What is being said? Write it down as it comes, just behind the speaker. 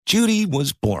Judy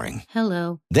was boring.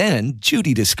 Hello. Then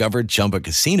Judy discovered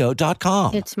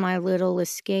ChumbaCasino.com. It's my little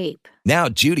escape. Now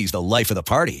Judy's the life of the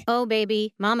party. Oh,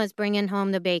 baby, mama's bringing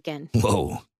home the bacon.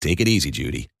 Whoa, take it easy,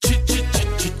 Judy.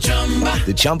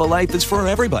 The Chumba life is for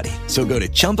everybody. So go to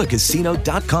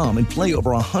ChumbaCasino.com and play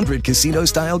over 100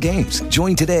 casino-style games.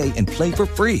 Join today and play for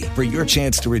free for your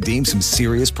chance to redeem some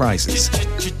serious prizes.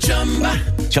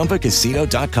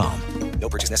 ChumbaCasino.com. No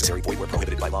purchase necessary. Void where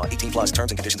prohibited by law. 18 plus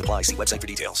terms and conditions apply. See website for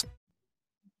details.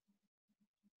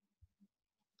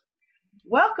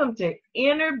 Welcome to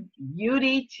Inner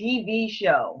Beauty TV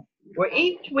show, where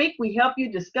each week we help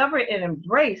you discover and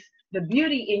embrace the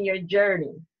beauty in your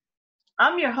journey.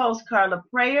 I'm your host, Carla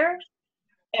Prayer,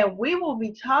 and we will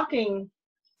be talking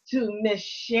to Miss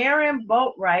Sharon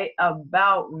Boatwright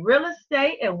about real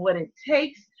estate and what it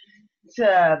takes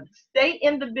to stay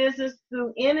in the business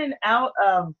through in and out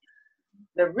of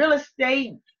the real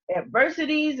estate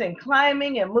adversities and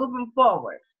climbing and moving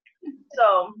forward.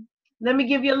 So let me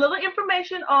give you a little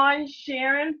information on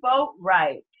Sharon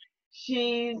Boatwright.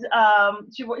 She's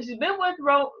been with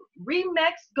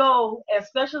Remax Gold and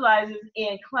specializes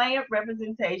in client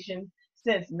representation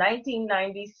since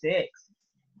 1996.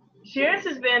 Sharon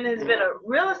has been a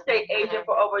real estate agent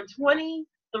for over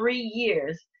 23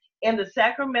 years in the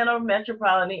Sacramento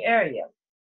metropolitan area.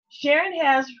 Sharon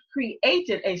has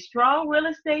created a strong real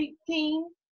estate team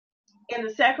in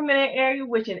the Sacramento area,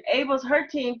 which enables her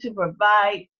team to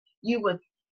provide you with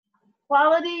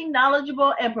quality,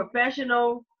 knowledgeable, and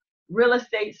professional real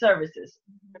estate services.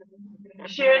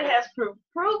 Sharon has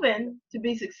proven to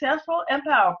be successful and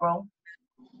powerful,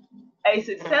 a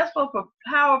successful,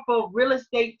 powerful real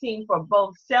estate team for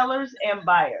both sellers and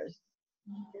buyers.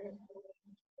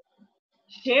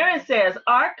 Sharon says,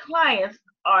 our clients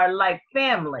are like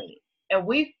family, and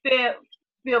we feel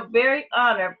very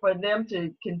honored for them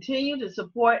to continue to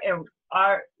support and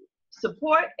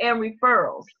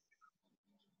referrals.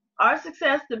 Our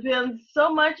success depends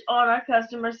so much on our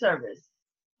customer service.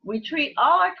 We treat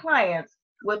all our clients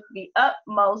with the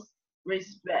utmost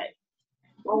respect.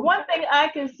 Well, one thing I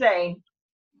can say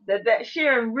that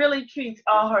Sharon really treats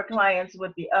all her clients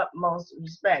with the utmost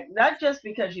respect, not just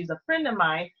because she's a friend of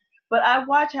mine, but I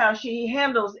watch how she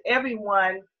handles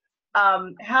everyone,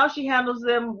 how she handles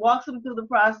them, walks them through the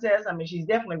process. I mean, she's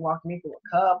definitely walked me through a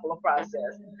couple of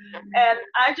processes. And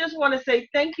I just want to say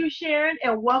thank you, Sharon,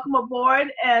 and welcome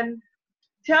aboard. And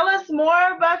tell us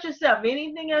more about yourself.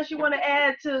 Anything else you want to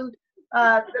add to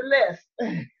the list?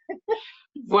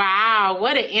 Wow,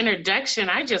 what an introduction.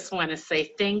 I just want to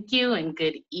say thank you and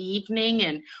good evening,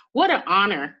 and what an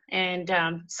honor. And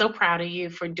so proud of you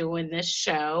for doing this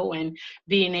show and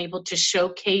being able to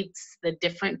showcase the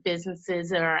different businesses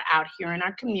that are out here in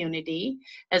our community,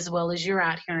 as well as you're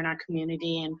out here in our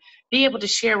community, and be able to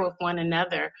share with one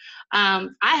another. I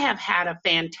have had a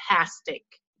fantastic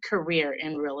career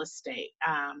in real estate.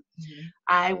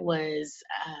 I was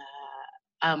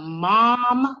a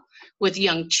mom with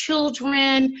young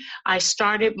children. I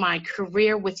started my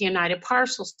career with United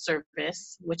Parcel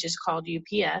Service, which is called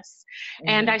UPS,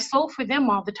 and I sold for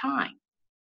them all the time.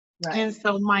 Right. And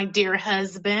so my dear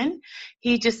husband,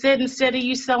 he just said, instead of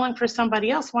you selling for somebody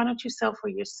else, why don't you sell for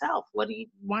yourself? Why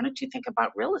don't you think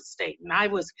about real estate? And I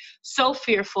was so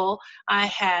fearful. I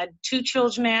had 2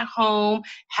 children at home,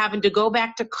 having to go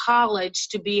back to college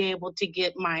to be able to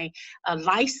get my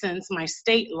license, my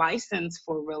state license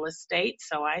for real estate.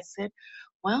 So I said,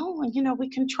 well, we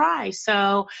can try.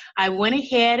 So I went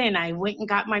ahead and I went and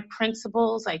got my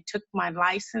principles. I took my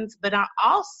license, but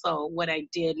what I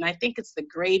did, and I think it's the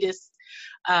greatest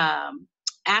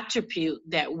attribute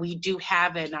that we do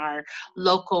have in our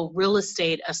local real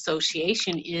estate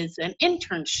association, is an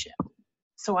internship.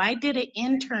 So I did an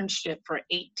internship for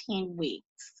 18 weeks.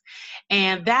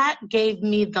 And that gave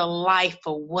me the life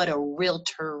of what a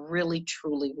realtor really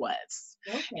truly was.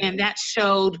 Okay. And that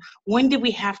showed, when did we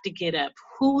have to get up?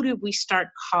 Who did we start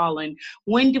calling?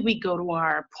 When did we go to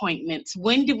our appointments?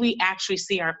 When did we actually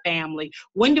see our family?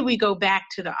 When did we go back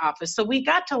to the office? So we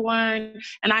got to learn,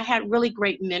 and I had really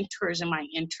great mentors in my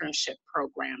internship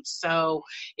program. So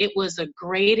it was a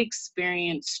great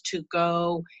experience to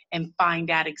go and find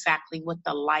out exactly what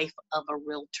the life of a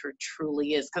realtor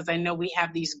truly is. Because I know we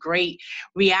have these great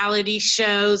reality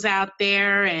shows out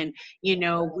there, and,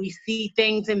 we see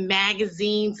things in magazines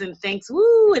and things,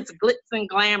 woo, it's glitz and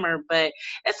glamour, but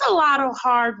it's a lot of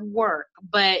hard work.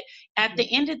 But at the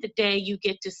end of the day, you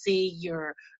get to see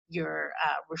your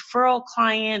referral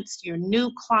clients, your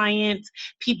new clients,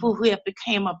 people who have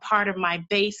become a part of my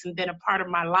base and been a part of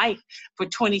my life for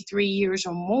 23 years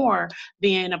or more,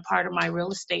 being a part of my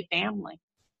real estate family.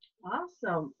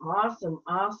 Awesome.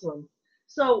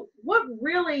 So what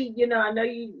really, I know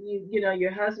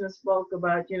your husband spoke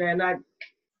about, and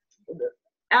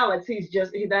Alex,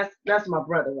 that's my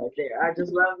brother right there. I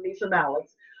just love me some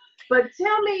Alex. But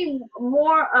tell me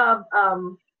more of, I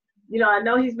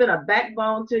know he's been a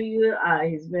backbone to you.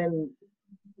 He's been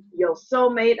your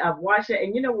soulmate. I've watched it,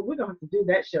 and we're gonna have to do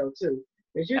that show too,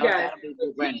 because you guys,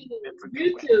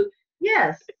 you two.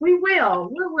 Yes, we will.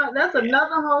 We will. That's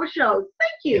another whole show.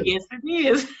 Thank you. Yes, it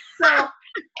is. So,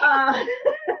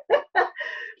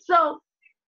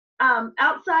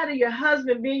 outside of your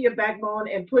husband being your backbone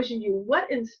and pushing you,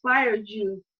 what inspired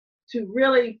you to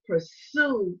really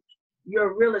pursue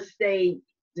your real estate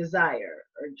desire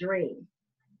or dream?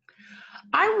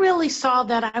 I really saw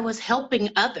that I was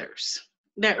helping others.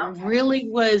 That really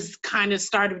was kind of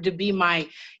started to be my,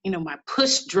 my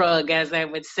push drug, as I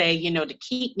would say, to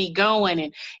keep me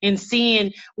going, and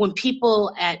seeing when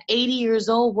people at 80 years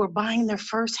old were buying their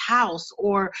first house,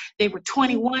 or they were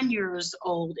 21 years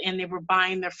old and they were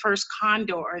buying their first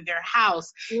condo or their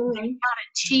house. Mm-hmm. They got to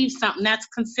achieve something that's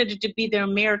considered to be their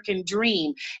American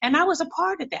dream. And I was a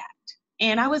part of that.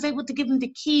 And I was able to give them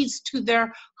the keys to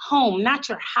their home, not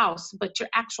your house, but your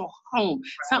actual home,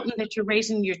 something that you're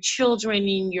raising your children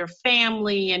and your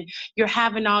family, and you're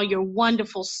having all your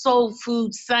wonderful soul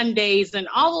food Sundays and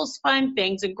all those fun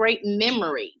things and great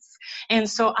memories. And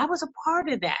so I was a part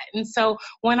of that. And so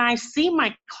when I see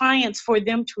my clients, for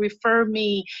them to refer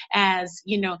me as,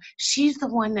 she's the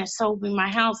one that sold me my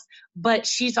house, but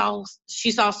she's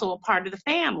also a part of the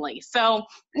family. So,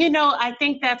 I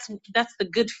think that's the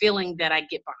good feeling that I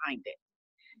get behind it.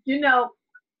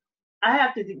 I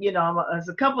have to, there's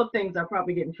a couple of things I'll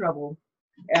probably get in trouble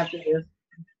after this,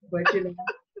 but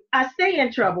I stay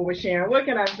in trouble with Sharon. What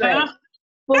can I say?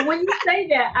 But when you say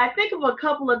that, I think of a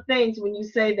couple of things when you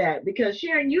say that, because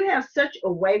Sharon, you have such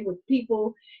a way with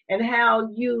people and how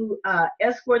you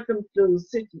escort them through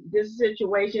this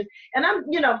situation. And I'm,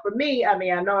 for me, I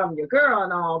know I'm your girl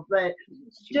and all, but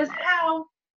just how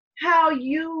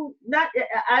you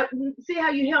I see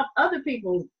how you help other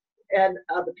people. And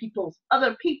other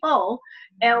people,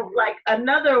 and like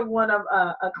another one of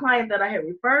a client that I had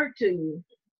referred to you,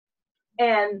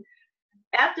 and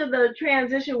after the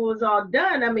transition was all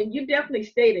done, you definitely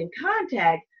stayed in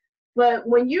contact. But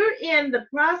when you're in the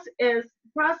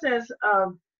process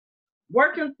of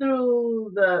working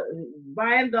through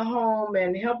buying the home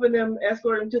and helping them,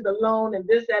 escort them to the loan and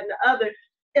this, that, and the other,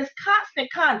 it's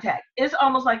constant contact. It's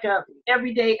almost like a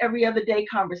every other day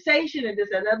conversation and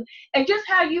this and that, and just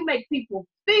how you make people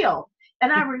feel.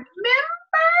 And I remember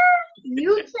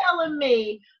you telling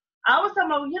me, I was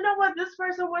talking about, what, this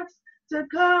person wants to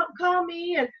call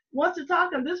me and wants to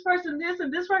talk, and this person this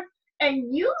and this person,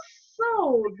 and you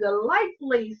so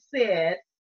delightfully said,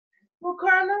 well,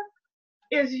 Carla,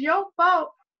 it's your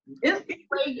fault. It's the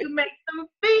way you make them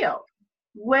feel.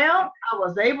 Well, I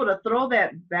was able to throw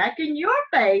that back in your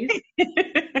face. When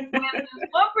this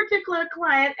one particular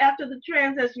client, after the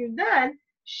transaction was done,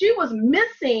 she was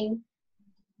missing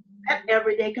that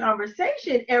everyday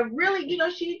conversation. And really,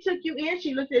 she took you in.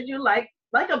 She looked at you like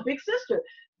a big sister.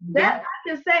 That I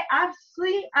can say,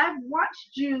 I've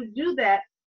watched you do that,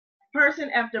 person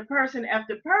after person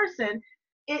after person.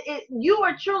 You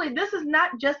are truly, this is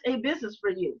not just a business for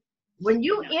you. When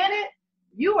you in it,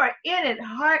 you are in it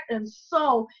heart and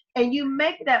soul, and you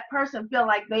make that person feel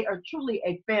like they are truly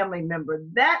a family member.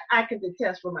 That I can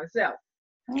attest for myself.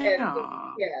 Yeah.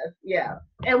 Yeah.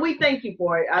 And we thank you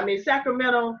for it.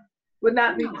 Sacramento would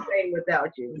not be the same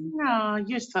without you. No,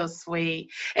 you're so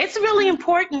sweet. It's really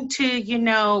important to,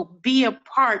 be a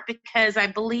part, because I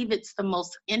believe it's the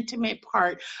most intimate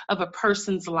part of a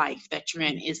person's life that you're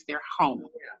in is their home.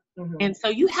 Yeah. Mm-hmm. And so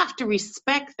you have to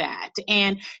respect that,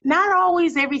 and not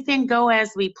always everything go as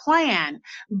we plan,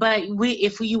 but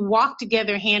if you walk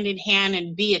together hand in hand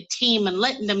and be a team, and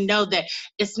letting them know that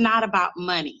it's not about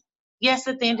money. Yes,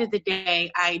 at the end of the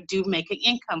day, I do make an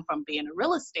income from being a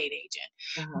real estate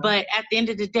agent, but at the end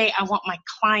of the day, I want my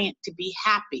client to be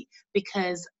happy,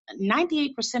 because 98%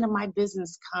 of my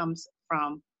business comes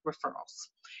from referrals.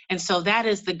 And so that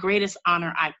is the greatest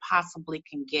honor I possibly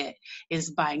can get,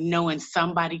 is by knowing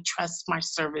somebody trusts my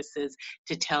services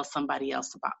to tell somebody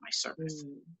else about my service.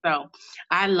 So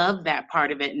I love that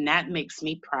part of it, and that makes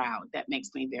me proud. That makes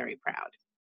me very proud.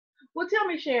 Well, tell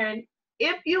me, Sharon,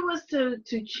 if you was to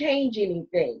change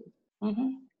anything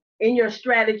in your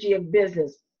strategy of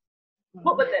business,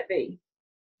 what would that be?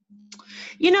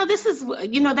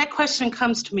 That question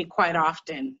comes to me quite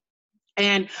often.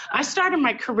 And I started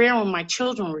my career when my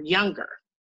children were younger.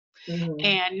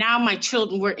 And now my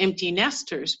children were empty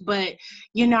nesters. But,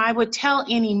 I would tell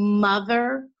any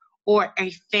mother or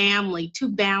a family to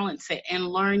balance it and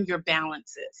learn your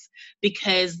balances.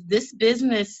 Because this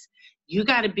business, you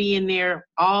got to be in there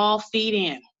all feet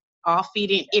in.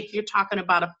 If you're talking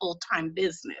about a full-time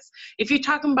business. If you're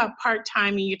talking about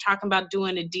part-time and you're talking about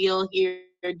doing a deal here,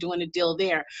 doing a deal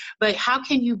there, but how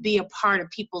can you be a part of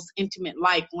people's intimate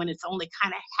life when it's only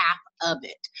kind of half of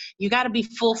it? You got to be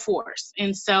full force.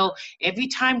 And so every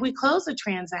time we close a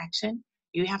transaction,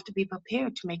 you have to be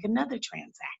prepared to make another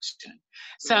transaction.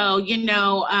 So,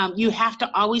 you have to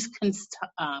always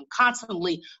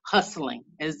constantly hustling.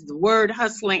 As the word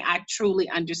hustling, I truly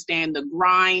understand the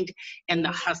grind and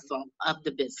the hustle of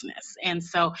the business. And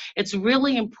so it's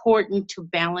really important to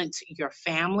balance your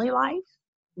family life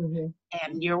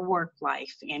and your work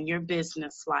life and your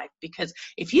business life. Because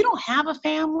if you don't have a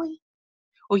family,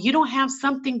 or you don't have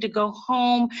something to go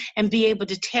home and be able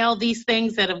to tell these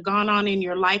things that have gone on in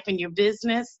your life and your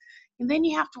business, and then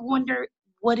you have to wonder,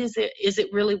 what is it? Is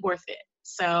it really worth it?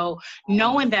 So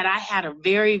knowing that I had a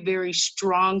very, very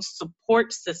strong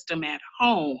support system at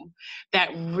home,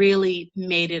 that really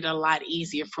made it a lot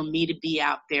easier for me to be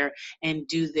out there and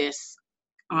do this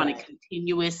on a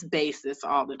continuous basis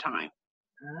all the time.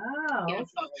 Oh, yeah,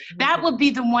 so that would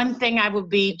be the one thing I would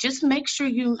be, just make sure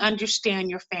you understand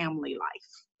your family life.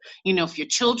 If your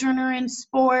children are in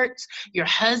sports, your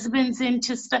husband's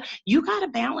into stuff, you got to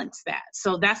balance that.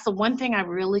 So that's the one thing I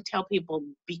really tell people,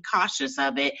 be cautious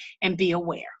of it and be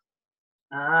aware.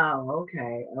 Oh,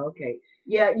 okay.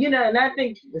 Yeah, and I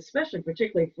think especially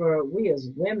particularly for we as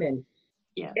women,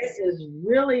 yes, it is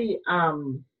really,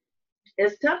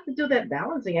 it's tough to do that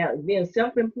balancing out, being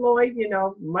self-employed,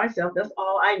 myself, that's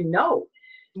all I know.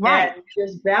 Right. And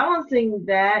just balancing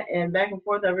that and back and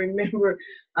forth. I remember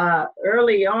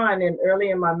early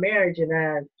in my marriage,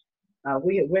 and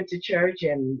we went to church,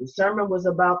 and the sermon was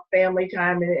about family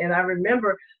time. And I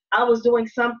remember I was doing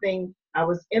something. I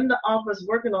was in the office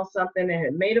working on something and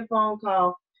had made a phone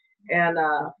call. And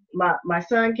my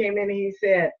son came in and he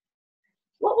said,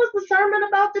 "What was the sermon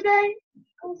about today?"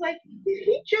 I was like, "Did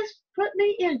he just put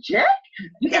me in check?"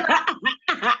 And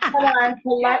I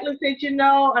politely said,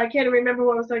 I can't remember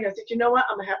what I was saying. I said, "You know what?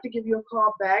 I'm going to have to give you a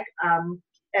call back.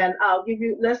 And I'll give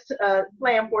you, let's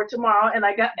plan for tomorrow." And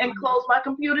I got and closed my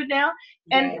computer down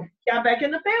and got back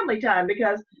into family time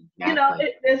because,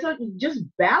 just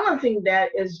balancing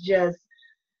that is just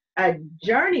a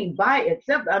journey by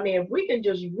itself. I mean, if we can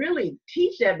just really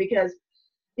teach that, because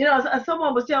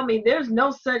someone was telling me there's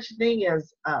no such thing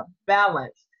as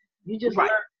balance. You just learn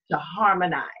to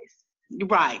harmonize.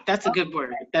 Right. That's a good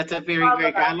word. That's a very,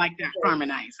 very good. I like that,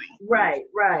 harmonizing. Right.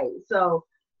 So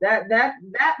that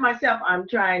myself, I'm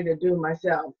trying to do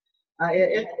myself.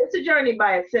 It's a journey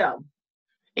by itself.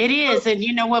 It is. And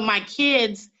you know what? My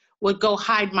kids would go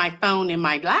hide my phone in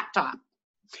my laptop.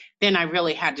 Then I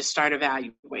really had to start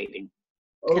evaluating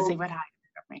because they would hide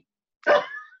it from me.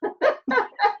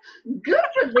 Good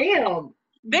for them.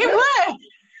 They would.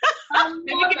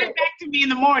 They would give it back to me in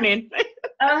the morning.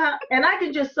 And I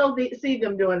can just see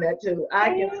them doing that too. I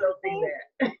can so see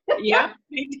that. Yeah.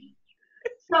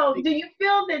 So do you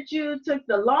feel that you took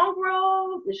the long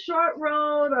road, the short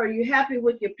road, or are you happy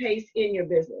with your pace in your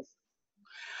business?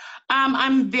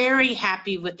 I'm very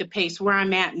happy with the pace where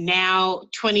I'm at now.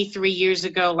 23 years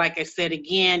ago, like I said,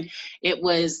 again, it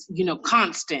was,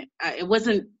 constant. It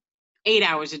wasn't 8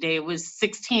 hours a day. It was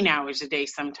 16 hours a day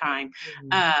sometime.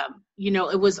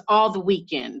 It was all the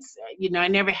weekends. I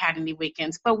never had any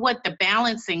weekends. But what the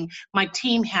balancing, my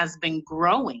team has been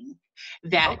growing,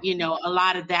 that, a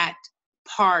lot of that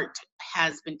part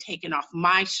has been taken off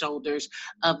my shoulders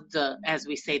of the, as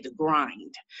we say, the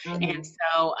grind. And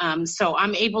so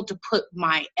I'm able to put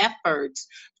my efforts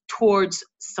towards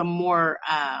some more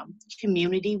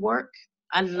community work.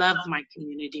 I love my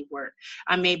community work.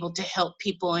 I'm able to help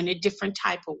people in a different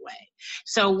type of way.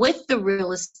 So with the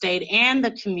real estate and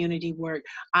the community work,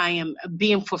 I am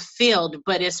being fulfilled.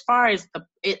 But as far as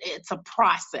it's a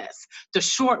process. The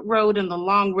short road and the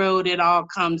long road, it all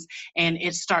comes and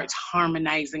it starts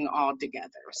harmonizing all together.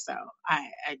 So I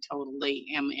totally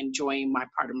am enjoying my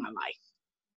part of my life.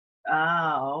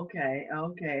 Oh, okay.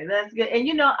 That's good.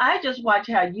 And I just watch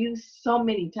how you so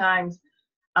many times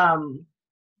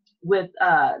with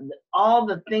all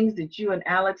the things that you and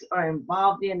Alex are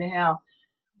involved in, and how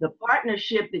the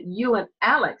partnership that you and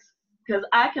Alex, because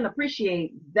I can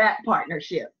appreciate that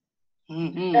partnership.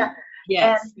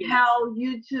 Yes. And how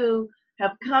you two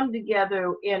have come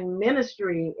together in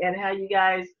ministry, and how you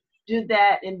guys do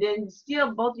that, and then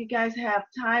still both you guys have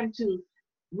time to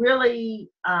really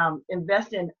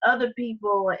invest in other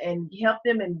people and help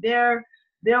them in their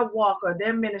walk or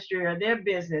their ministry or their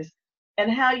business.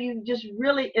 and how you just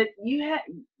really,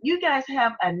 you guys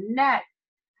have a knack,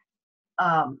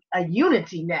 a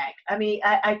unity knack. I mean,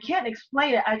 I can't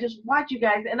explain it. I just watch you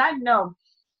guys, and I know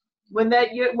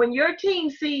when your team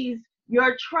sees,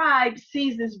 your tribe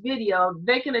sees this video,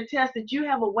 they can attest that you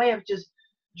have a way of just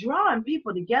drawing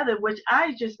people together, which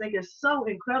I just think is so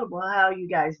incredible how you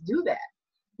guys do that,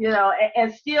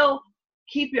 and still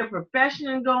keep your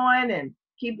profession going and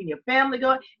keeping your family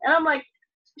going. And I'm like,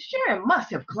 Sharon must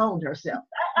have cloned herself.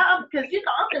 Because,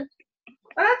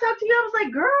 when I talked to you, I was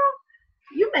like, girl,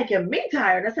 you're making me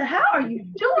tired. I said, how are you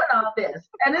doing all this?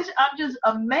 And I'm just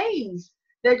amazed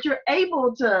that you're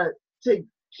able to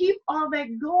keep all that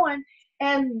going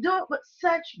and do it with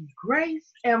such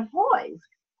grace and poise.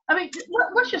 I mean,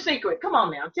 what's your secret? Come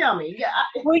on now, tell me. Yeah.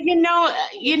 Well,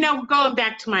 going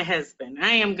back to my husband,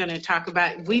 I am going to talk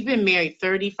about, we've been married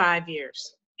 35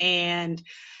 years. And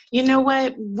you know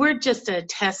what? We're just a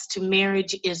test to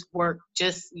marriage is work.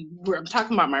 I'm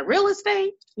talking about my real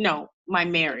estate. No, my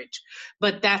marriage.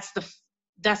 But that's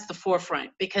the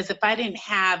forefront, because if I didn't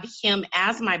have him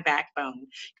as my backbone,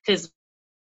 because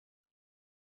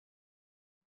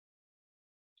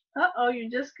you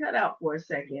just cut out for a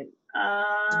second.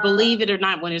 Believe it or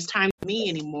not, when it's time for me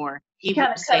anymore, he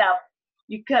kind of cut out.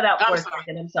 You cut out for a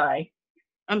second.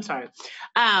 I'm sorry.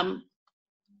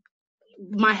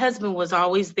 My husband was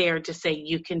always there to say,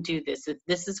 you can do this. If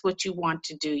this is what you want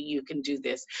to do, you can do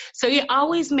this. So he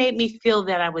always made me feel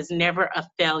that I was never a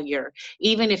failure,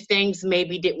 even if things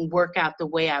maybe didn't work out the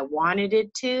way I wanted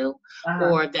it to,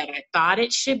 or that I thought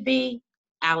it should be.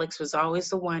 Alex was always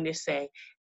the one to say,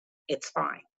 it's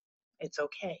fine. It's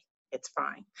okay. It's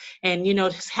fine. And,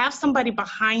 just have somebody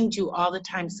behind you all the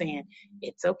time saying,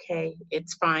 it's okay.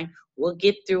 It's fine. We'll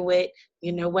get through it.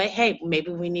 You know what? Hey,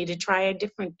 maybe we need to try a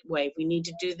different way. We need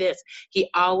to do this. He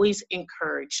always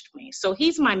encouraged me. So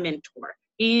he's my mentor.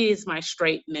 He is my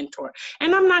straight mentor.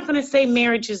 And I'm not going to say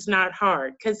marriage is not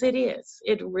hard, because it is.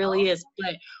 It really is.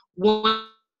 But you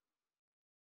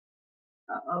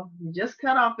just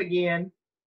cut off again.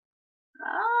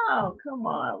 Oh, come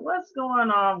on. What's going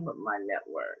on with my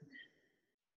network?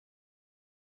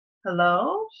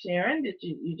 Hello, Sharon, did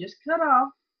you just cut off?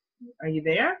 Are you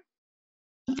there?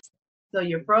 So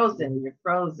you're frozen.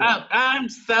 Oh, I'm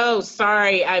so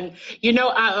sorry.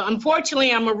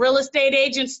 Unfortunately, I'm a real estate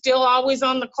agent, still always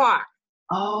on the clock.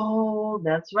 Oh,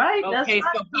 that's right. Okay,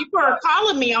 so people are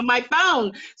calling me on my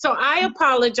phone. So I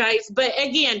apologize. But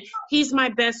again, he's my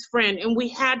best friend, and we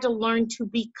had to learn to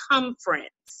become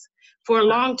friends. For a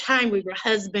long time, we were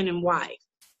husband and wife.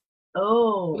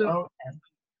 Oh, okay.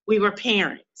 We were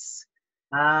parents.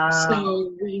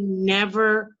 So we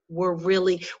never were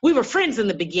really, we were friends in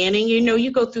the beginning.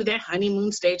 You go through that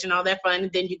honeymoon stage and all that fun,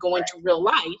 and then you go into real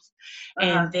life.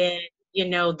 And then,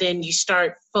 then you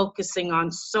start focusing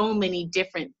on so many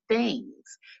different things.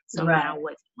 So now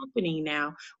what's happening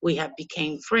now, we have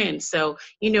became friends. So,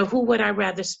 who would I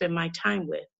rather spend my time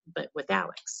with but with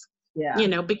Alex?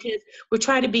 Yeah. Because we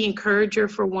try to be encourager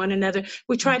for one another.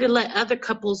 We try to let other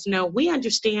couples know we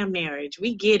understand marriage.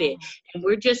 We get it. And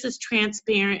we're just as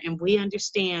transparent, and we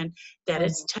understand that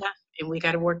it's tough and we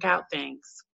got to work out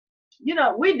things.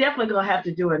 We definitely going to have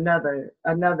to do another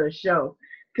show,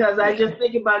 because I just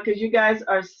think about, because you guys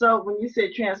are so, when you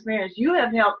said transparent, you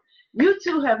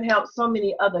two have helped so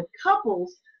many other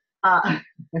couples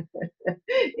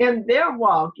in their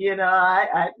walk.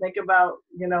 I think about,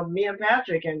 me and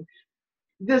Patrick and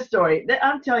this story.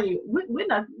 I'm telling you, we're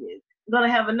not going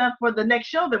to have enough for the next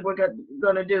show that we're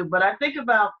going to do. But I think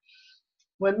about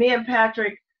when me and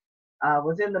Patrick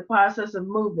was in the process of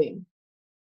moving.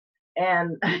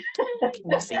 And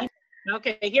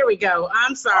okay, here we go.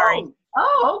 I'm sorry.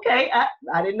 Oh, okay.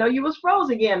 I didn't know you was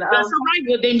frozen again. That's all right.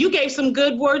 Well, then you gave some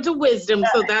good words of wisdom,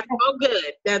 so that's all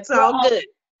good. That's all good.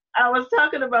 I was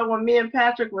talking about when me and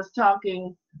Patrick was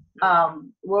talking,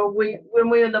 when we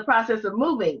were in the process of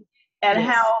moving, and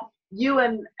how you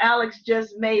and Alex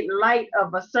just made light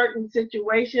of a certain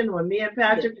situation when me and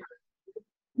Patrick,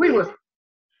 we was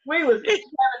trying to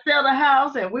sell the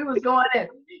house, and we was going in,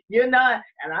 you're not,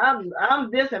 and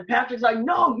I'm this, and Patrick's like,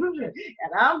 no, and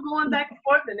I'm going back and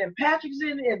forth, and then Patrick's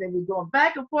in, and then we're going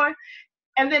back and forth,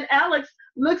 and then Alex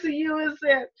looks at you and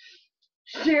said,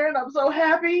 Sharon, I'm so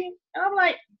happy, and I'm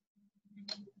like,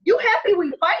 you happy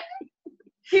we fighting?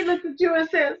 He looked at you and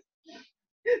says,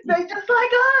 they just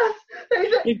like us. They're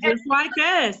just like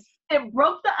us. It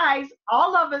broke the ice.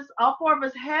 All four of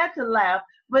us had to laugh,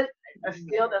 but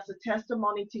still that's a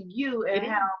testimony to you and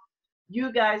how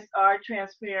you guys are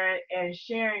transparent and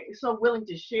sharing, so willing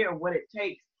to share what it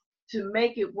takes to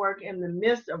make it work in the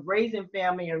midst of raising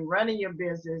family and running your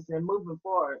business and moving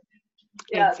forward.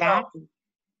 Exactly.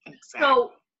 Exactly.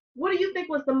 So what do you think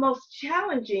was the most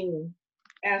challenging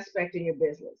aspect in your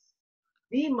business?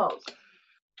 The most?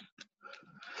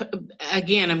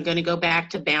 Again, I'm going to go back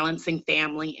to balancing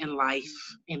family and life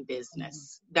and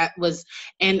business. That was,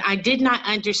 and I did not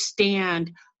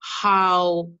understand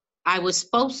how I was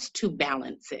supposed to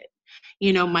balance it.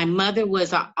 You know, my mother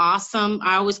was I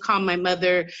always call my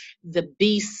mother the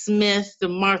B. Smith, the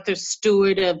Martha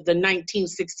Stewart of the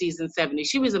 1960s and 70s.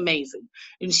 She was amazing.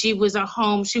 And she was at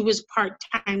home. She was a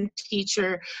part-time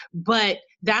teacher. But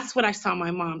that's what I saw my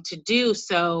mom to do.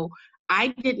 So I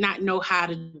did not know how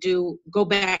to go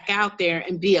back out there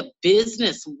and be a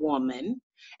businesswoman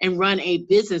and run a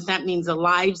business. That means the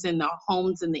lives and the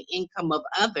homes and the income of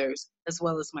others, as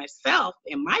well as myself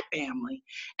and my family,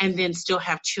 and then still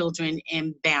have children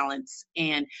and balance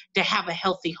and to have a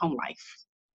healthy home life.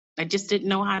 I just didn't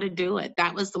know how to do it.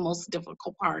 That was the most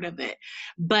difficult part of it.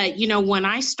 But, you know, when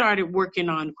I started working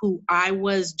on who I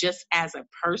was just as a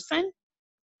person,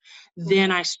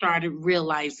 then I started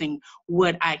realizing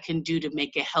what I can do to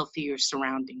make a healthier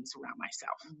surroundings around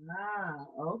myself.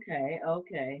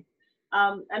 Okay.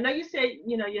 I know you said,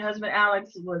 you know, your husband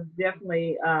Alex was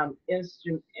definitely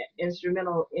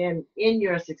instrumental in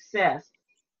your success.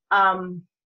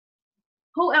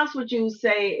 Who else would you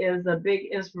say is a big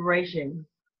inspiration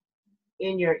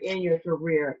in your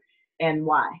career, and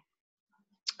why?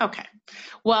 Okay.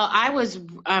 Well,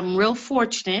 I'm real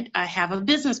fortunate. I have a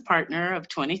business partner of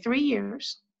 23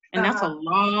 years, and that's a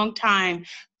long time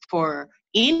for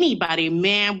anybody,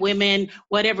 man, women,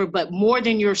 whatever, but more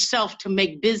than yourself to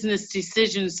make business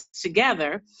decisions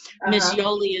together. Miss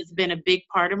Yoli has been a big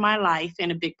part of my life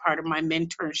and a big part of my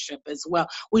mentorship as well.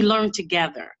 We learn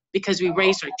together because we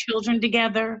raised our children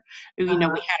together. You know,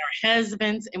 we had our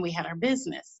husbands and we had our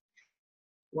business.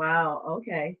 Wow.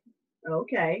 Okay.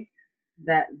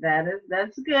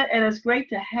 That's good, and it's great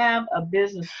to have a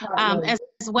business partner.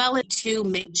 As well as to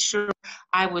make sure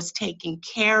I was taken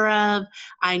care of.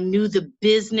 I knew the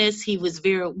business. He was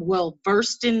very well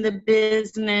versed in the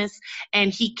business,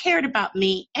 and he cared about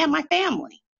me and my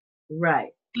family. Right.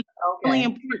 It's really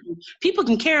important. People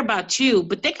can care about you,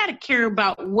 but they got to care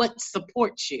about what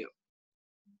supports you.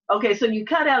 Okay, so you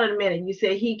cut out in a minute. You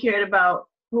said he cared about,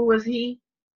 who was he?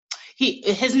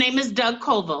 His name is Doug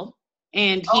Colville.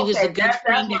 And he was a good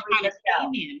friend that kind of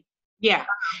came in. Yeah.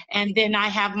 And then I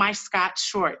have my Scott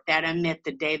Short that I met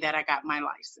the day that I got my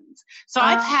license. So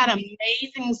I've had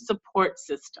amazing support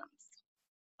systems.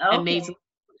 Okay. Amazing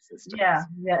support systems.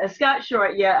 Yeah. Scott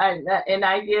Short,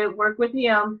 I did work with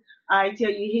him. I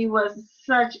tell you, he was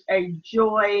such a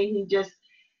joy.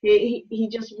 He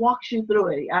just walks you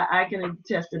through it. I can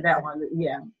attest to that one.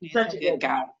 Yeah. He's such a good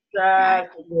guy.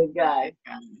 Such a good guy.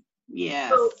 Yes.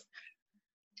 So,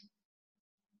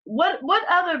 what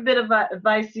other bit of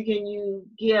advice can you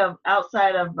give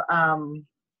outside of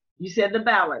you said the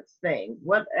balance thing,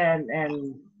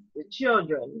 and the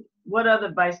children? What other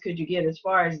advice could you give as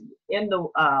far as in the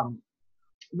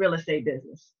real estate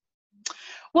business?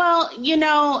 Well, you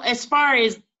know, as far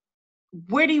as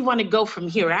where do you want to go from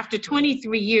here? After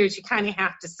 23 years, you kind of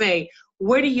have to say,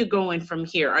 where are you going from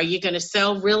here? Are you going to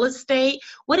sell real estate?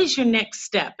 What is your next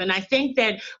step? And I think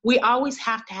that we always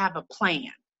have to have a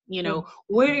plan. You know,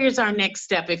 where is our next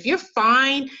step? If you're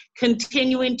fine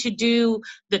continuing to do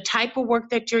the type of work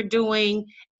that you're doing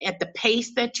at the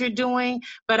pace that you're doing,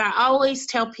 but I always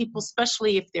tell people,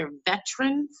 especially if they're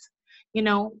veterans, you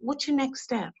know, what's your next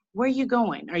step? Where are you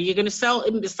going? Are you going to sell?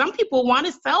 Some people want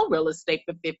to sell real estate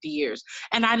for 50 years.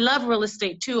 And I love real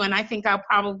estate too. And I think I'll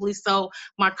probably sell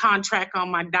my contract on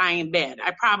my dying bed.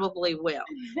 I probably will.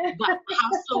 But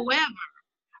howsoever,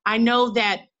 I know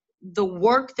that the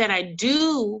work that I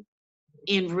do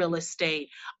in real estate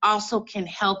also can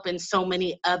help in so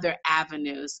many other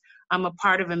avenues. I'm a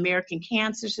part of American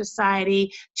Cancer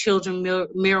Society, Children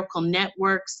Miracle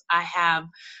Networks. I have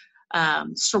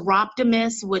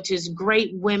Seroptimus, which is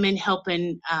great women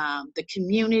helping the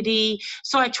community.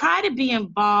 So I try to be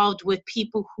involved with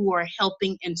people who are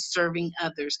helping and serving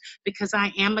others because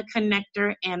I am a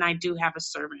connector and I do have a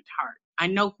servant heart. I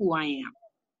know who I am.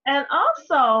 And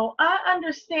also, I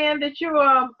understand that you're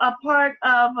a part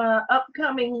of an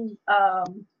upcoming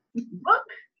book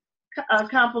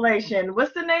compilation.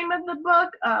 What's the name of the book?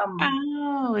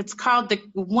 It's called The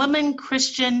Woman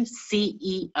Christian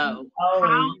CEO.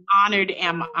 How honored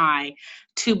am I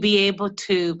to be able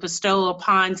to bestow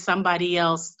upon somebody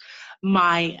else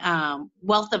my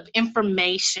wealth of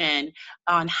information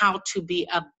on how to be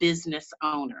a business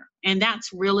owner. And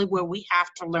that's really where we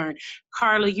have to learn.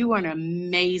 Carla, you are an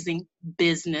amazing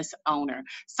business owner.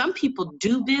 Some people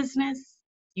do business,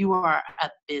 you are a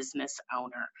business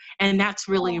owner. And that's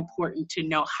really important to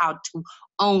know how to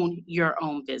own your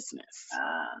own business.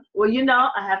 Well, you know,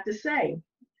 I have to say,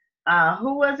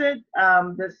 who was it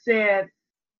that said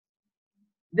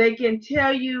they can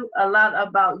tell you a lot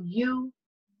about you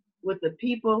with the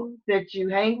people that you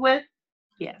hang with?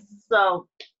 Yes. So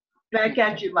back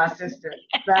at you, my sister.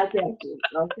 Back at you,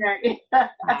 okay?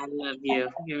 I love you.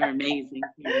 You're amazing.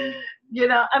 You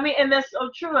know, I mean, and that's so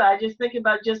true. I just think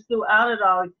about just throughout it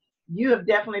all, you have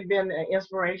definitely been an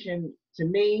inspiration to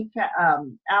me,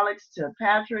 Alex, to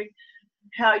Patrick,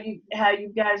 how you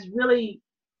guys really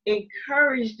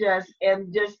encouraged us,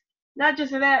 and just not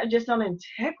just in that, just on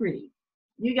integrity.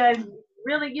 You guys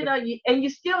really, you know, and you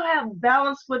still have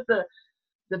balance with the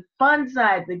fun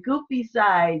side, the goofy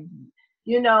side,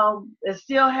 you know, and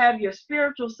still have your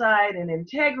spiritual side and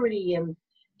integrity, and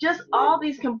just all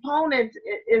these components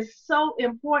is so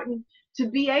important to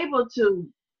be able to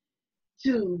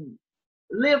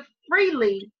live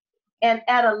freely and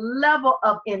at a level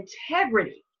of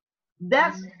integrity.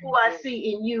 That's who I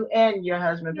see in you and your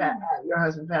husband,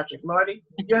 Patrick, Lordy,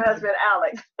 your husband,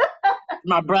 Alex.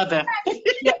 My brother.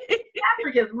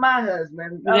 Patrick is my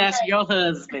husband. Okay? That's your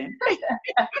husband.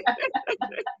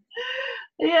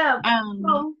 Yeah.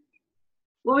 So,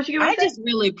 what was you going to say?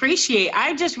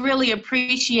 I just really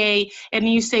appreciate, and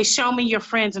you say, show me your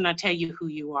friends and I'll tell you who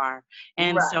you are.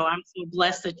 And Right. So I'm so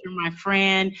blessed that you're my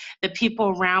friend, the people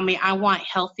around me. I want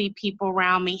healthy people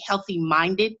around me,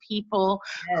 healthy-minded people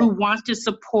who want to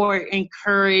support,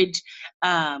 encourage,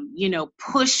 you know,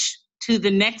 push to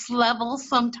the next level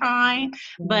sometime.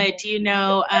 But, you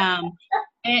know,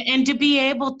 and to be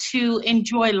able to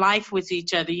enjoy life with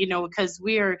each other, you know, because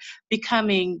we're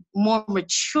becoming more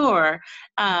mature.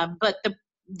 But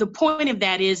the point of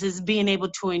that is being able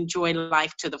to enjoy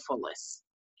life to the fullest.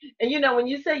 And, you know, when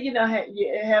you say, you know,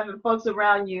 having folks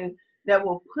around you that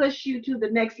will push you to the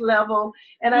next level,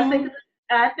 and I think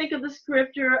of the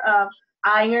scripture of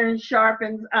iron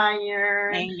sharpens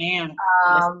iron. Amen.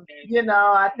 You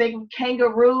know, I think of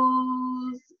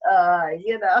kangaroos,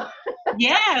 you know.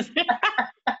 Yes.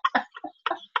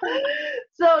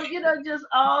 So, you know, just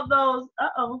all those,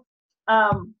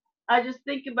 I just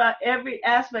think about every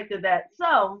aspect of that.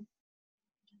 So,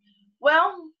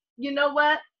 well, you know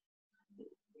what?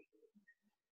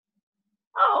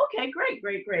 Oh, okay, great.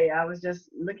 I was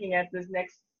just looking at this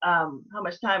next, how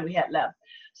much time we had left.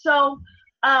 So,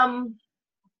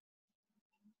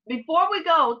 before we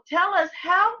go, tell us,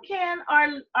 how can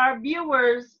our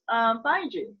viewers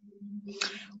find you?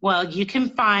 Well, you can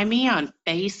find me on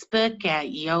Facebook at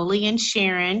Yoli and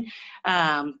Sharon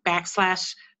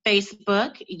 /Facebook.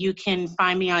 You can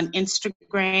find me on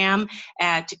Instagram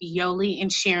at Yoli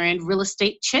and Sharon Real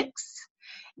Estate Chicks.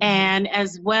 And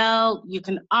as well, you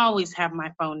can always have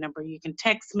my phone number. You can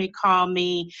text me, call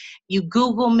me, you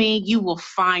Google me, you will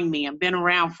find me. I've been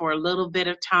around for a little bit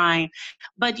of time.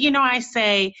 But, you know, I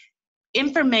say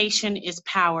information is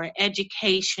power,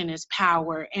 education is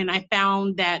power. And I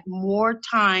found that more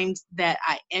times that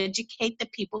I educate the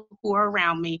people who are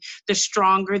around me, the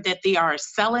stronger that they are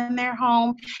selling their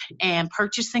home and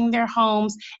purchasing their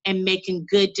homes and making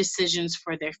good decisions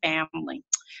for their family.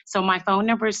 So my phone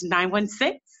number is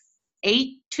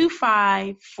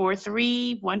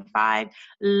 916-825-4315.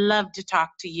 Love to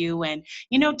talk to you. And,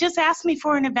 you know, just ask me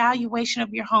for an evaluation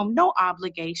of your home. No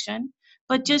obligation.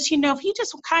 But just, you know, if you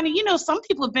just kind of, you know, some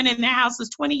people have been in their houses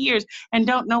 20 years and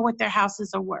don't know what their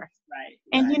houses are worth. Right.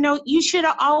 And, you know, you should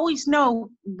always know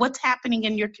what's happening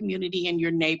in your community and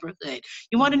your neighborhood.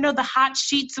 You want to know the hot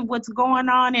sheets of what's going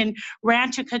on in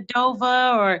Rancho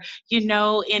Cordova or, you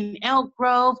know, in Elk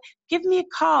Grove. Give me a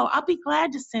call. I'll be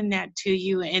glad to send that to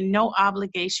you, and no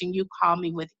obligation. You call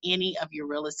me with any of your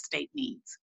real estate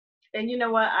needs. And you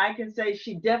know what? I can say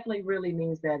she definitely really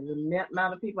means that. The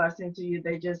amount of people I send to you,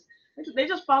 they just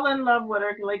fall in love with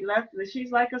her. Like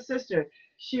she's like a sister.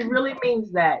 She really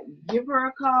means that. Give her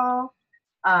a call.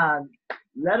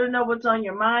 Let her know what's on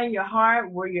your mind, your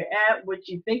heart, where you're at, what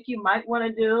you think you might want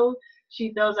to do.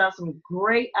 She throws out some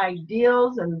great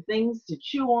ideas and things to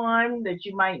chew on that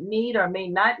you might need or may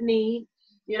not need.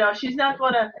 You know, she's not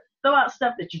going to throw out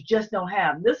stuff that you just don't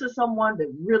have. This is someone that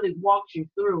really walks you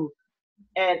through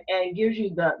and gives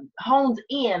you hones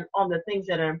in on the things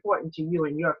that are important to you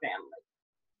and your family.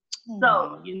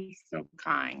 So you're so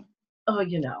kind. Oh,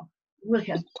 you know, what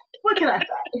can I say? What can I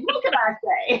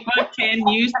say? What can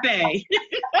you say?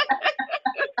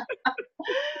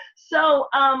 So,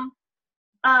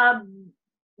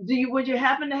 would you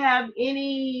happen to have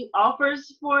any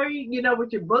offers for, you know,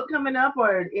 with your book coming up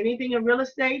or anything in real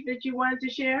estate that you wanted to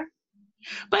share?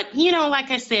 But,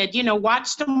 like I said,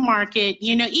 watch the market,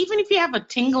 even if you have a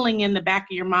tingling in the back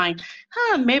of your mind,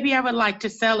 maybe I would like to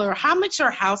sell, or how much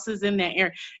are houses in that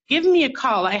area? Give me a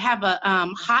call. I have a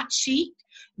hot sheet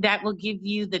that will give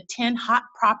you the 10 hot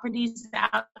properties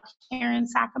out here in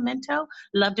Sacramento.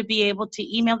 Love to be able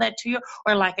to email that to you.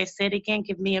 Or like I said, again,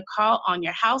 give me a call on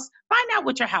your house. Find out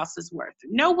what your house is worth.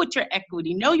 Know what your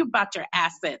equity, know about your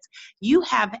assets. You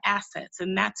have assets,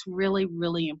 and that's really,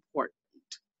 really important.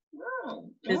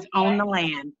 Just own the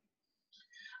land.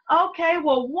 Okay,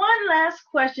 well, one last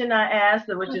question I asked,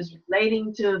 which is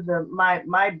relating to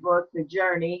my book, The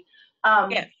Journey.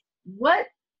 Yes.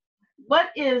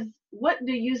 What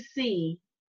do you see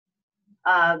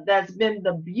that's been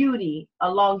the beauty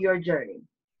along your journey?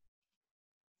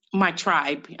 My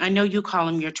tribe. I know you call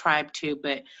them your tribe too,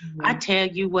 but I tell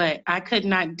you what, I could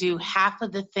not do half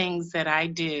of the things that I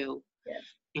do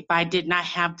if I did not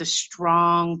have the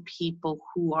strong people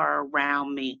who are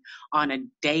around me on a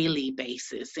daily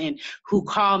basis and who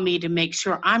call me to make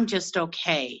sure I'm just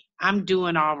okay. I'm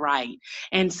doing all right.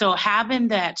 And so having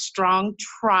that strong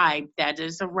tribe that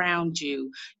is around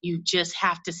you, you just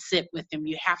have to sit with them.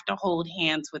 You have to hold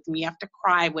hands with them. You have to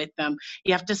cry with them.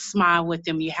 You have to smile with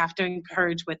them. You have to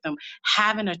encourage with them.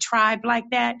 Having a tribe like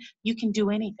that, you can do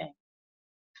anything.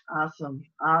 Awesome.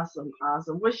 Well,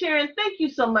 Sharon, thank you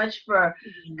so much for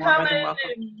coming and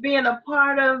being a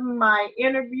part of my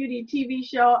Inner Beauty TV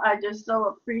show. I just so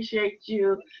appreciate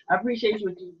you. I appreciate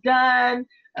what you've done.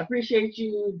 I appreciate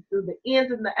you through the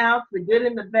ins and the outs, the good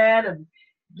and the bad of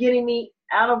getting me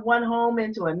out of one home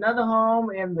into another home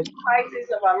and the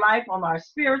crisis of our life on our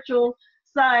spiritual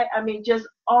side. I mean, just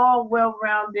all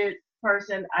well-rounded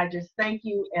person. I just thank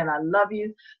you and I love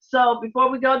you. So before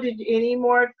we go, any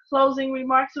more closing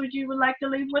remarks would you like to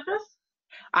leave with us?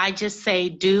 I just say,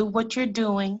 do what you're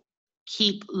doing.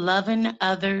 Keep loving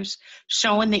others,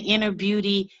 showing the inner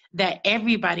beauty that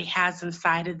everybody has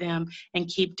inside of them, and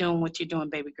keep doing what you're doing,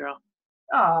 baby girl.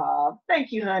 Oh,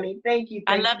 thank you, honey. Thank you.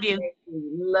 I love you.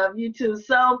 Love you too.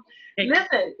 So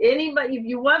listen, anybody, if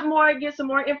you want more, get some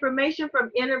more information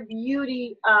from Inner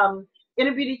Beauty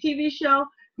TV show,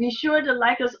 be sure to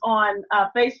like us on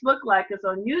Facebook, like us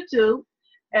on YouTube.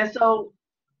 And so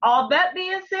all that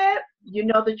being said, you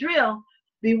know the drill.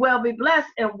 Be well, be blessed.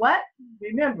 And what?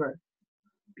 Remember,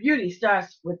 beauty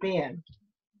starts within.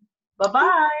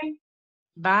 Bye-bye.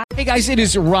 Bye. Hey guys, it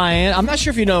is Ryan. I'm not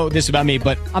sure if you know this about me,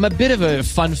 but I'm a bit of a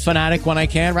fun fanatic when I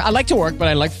can. I like to work, but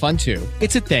I like fun too.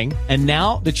 It's a thing. And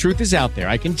now the truth is out there.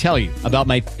 I can tell you about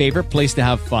my favorite place to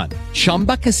have fun.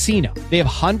 Chumba Casino. They have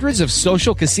hundreds of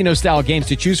social casino style games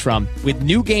to choose from with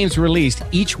new games released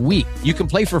each week. You can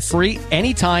play for free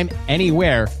anytime,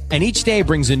 anywhere. And each day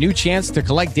brings a new chance to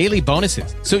collect daily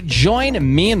bonuses. So join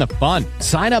me in the fun.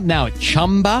 Sign up now at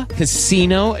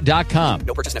ChumbaCasino.com.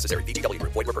 No purchase necessary. VGW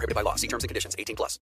Group. Void where prohibited by law. See terms and conditions. 18+.